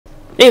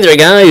Hey there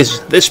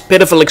guys, this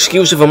pitiful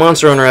excuse of a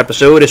Monster Hunter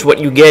episode is what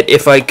you get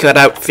if I cut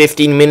out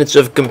 15 minutes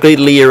of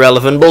completely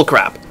irrelevant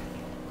bullcrap.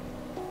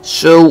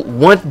 So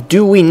what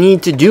do we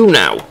need to do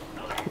now?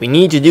 We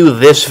need to do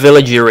this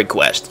villager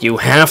request. You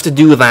have to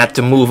do that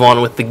to move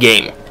on with the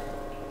game.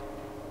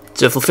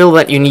 To fulfill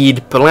that you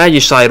need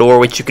pelagicite ore,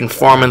 which you can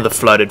farm in the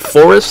flooded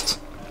forest,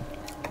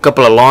 a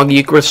couple of log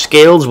eucharist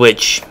scales,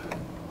 which,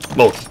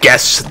 well,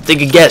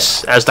 take a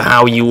guess as to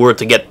how you were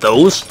to get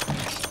those.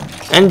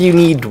 And you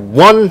need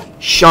one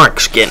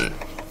shark skin,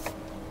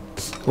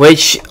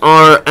 which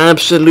are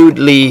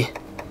absolutely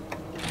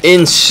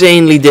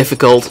insanely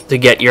difficult to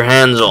get your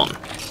hands on.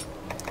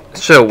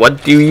 So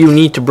what do you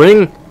need to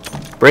bring?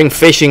 Bring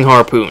fishing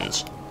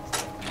harpoons.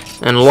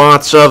 And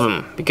lots of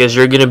them, because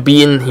you're going to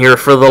be in here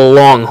for the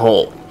long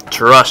haul.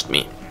 Trust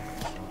me.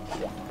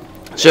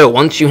 So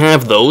once you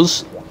have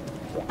those,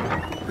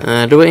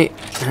 do I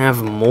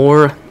have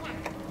more?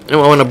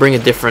 No, I want to bring a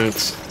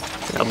different.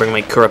 I'll bring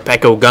my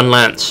Kurapeko gun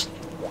lance.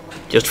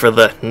 Just for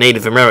the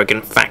Native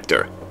American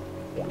factor.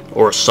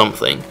 Or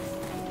something.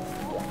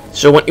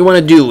 So what you want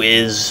to do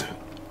is,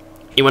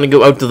 you want to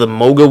go out to the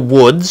Moga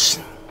Woods.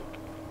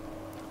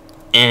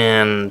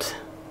 And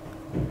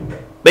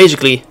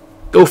basically,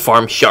 go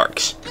farm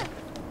sharks.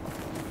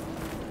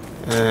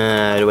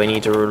 Do I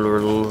need to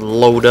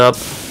load up?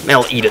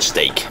 I'll eat a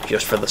steak,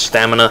 just for the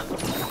stamina.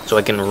 So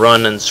I can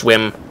run and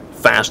swim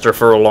faster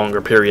for a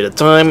longer period of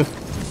time.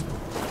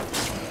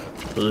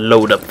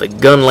 Load up the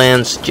gun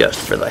lance just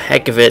for the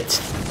heck of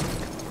it.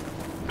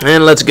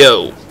 And let's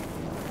go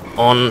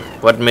on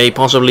what may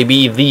possibly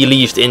be the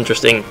least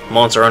interesting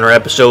Monster Hunter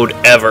episode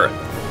ever.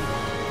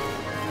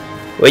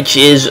 Which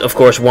is, of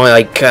course, why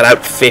I cut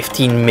out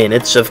 15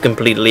 minutes of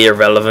completely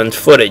irrelevant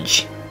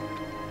footage.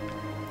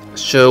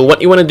 So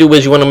what you want to do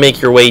is you want to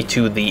make your way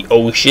to the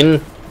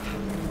ocean.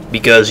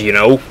 Because, you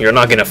know, you're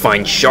not going to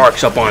find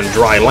sharks up on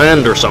dry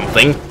land or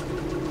something.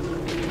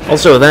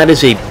 Also, that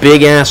is a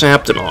big-ass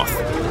Aptonoth.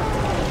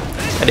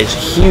 That is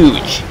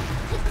huge.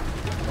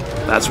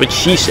 That's what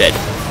she said.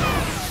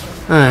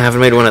 I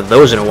haven't made one of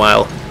those in a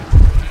while.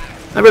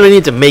 I really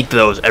need to make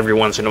those every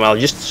once in a while,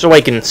 just so I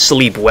can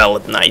sleep well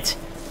at night.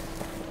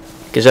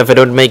 Because if I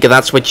don't make a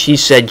 "that's what she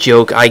said"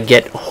 joke, I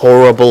get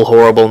horrible,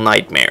 horrible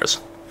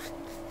nightmares.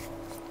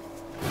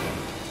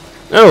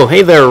 Oh,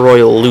 hey there,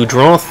 Royal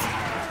Ludroth.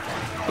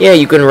 Yeah,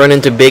 you can run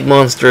into big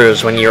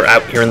monsters when you're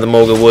out here in the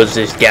Moga Woods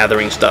just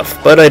gathering stuff,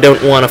 but I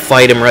don't want to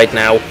fight him right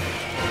now.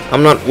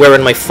 I'm not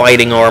wearing my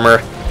fighting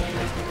armor,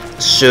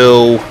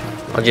 so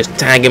I'll just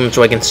tag him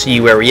so I can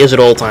see where he is at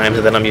all times,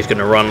 and then I'm just going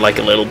to run like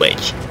a little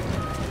bitch.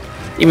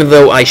 Even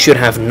though I should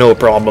have no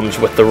problems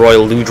with the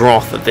Royal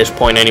Ludroth at this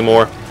point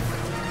anymore.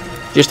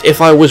 Just if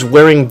I was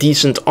wearing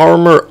decent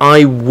armor,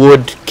 I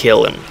would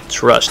kill him.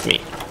 Trust me.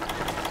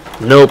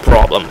 No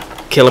problem.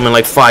 Kill him in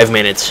like 5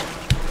 minutes.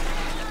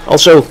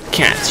 Also,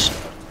 cats.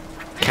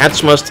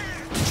 Cats must...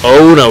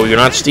 Oh no, you're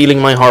not stealing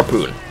my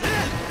harpoon.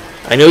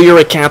 I know you're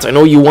a cat, I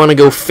know you want to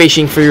go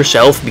fishing for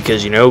yourself,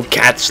 because, you know,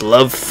 cats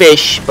love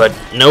fish, but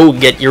no,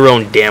 get your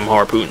own damn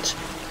harpoons.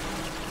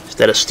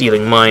 Instead of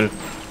stealing mine.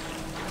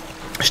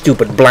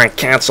 Stupid black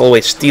cats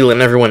always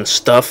stealing everyone's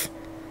stuff.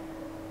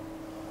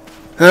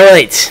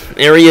 Alright,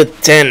 Area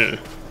 10.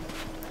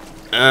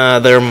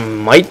 There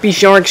might be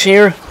sharks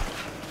here.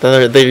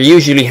 They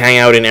usually hang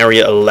out in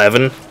Area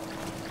 11.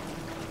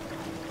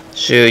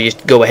 So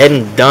just go ahead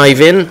and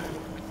dive in.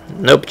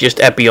 Nope, just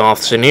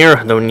Epioths in here.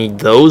 Don't need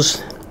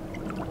those.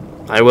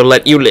 I will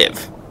let you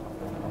live.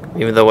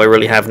 Even though I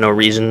really have no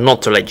reason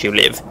not to let you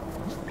live.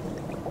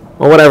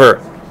 Well,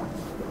 whatever.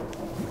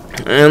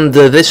 And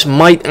this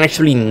might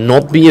actually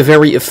not be a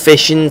very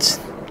efficient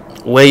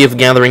way of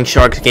gathering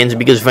shark skins,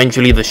 because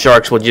eventually the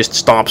sharks will just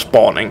stop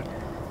spawning.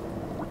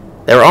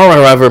 There are,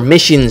 however,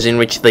 missions in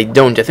which they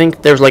don't. I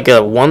think there's like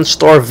a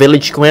 1-star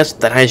village quest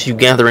that has you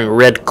gathering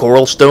red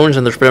coral stones,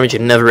 and there's pretty much a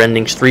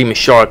never-ending stream of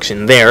sharks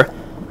in there.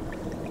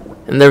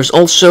 And there's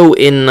also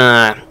in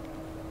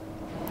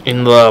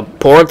the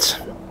port,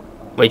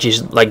 which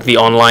is like the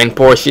online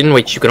portion,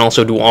 which you can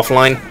also do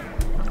offline,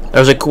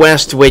 there's a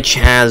quest which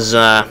has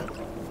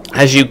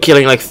you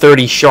killing like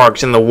 30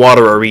 sharks in the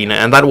water arena,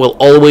 and that will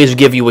always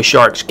give you a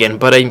shark skin,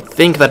 but I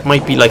think that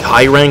might be like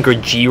high rank or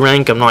G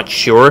rank, I'm not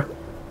sure.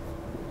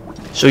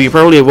 So you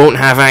probably won't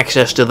have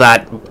access to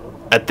that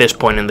at this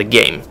point in the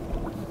game.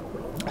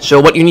 So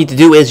what you need to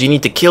do is you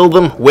need to kill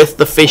them with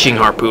the fishing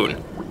harpoon,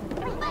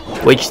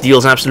 which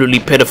deals absolutely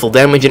pitiful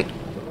damage. And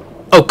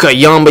oh,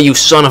 Kayamba, you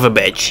son of a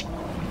bitch.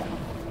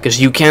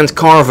 Because you can't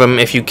carve him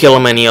if you kill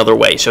him any other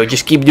way. So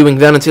just keep doing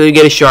that until you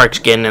get a shark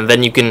skin, and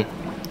then you can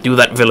do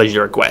that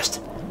villager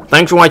quest.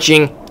 Thanks for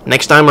watching.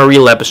 Next time a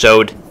real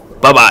episode.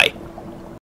 Bye-bye.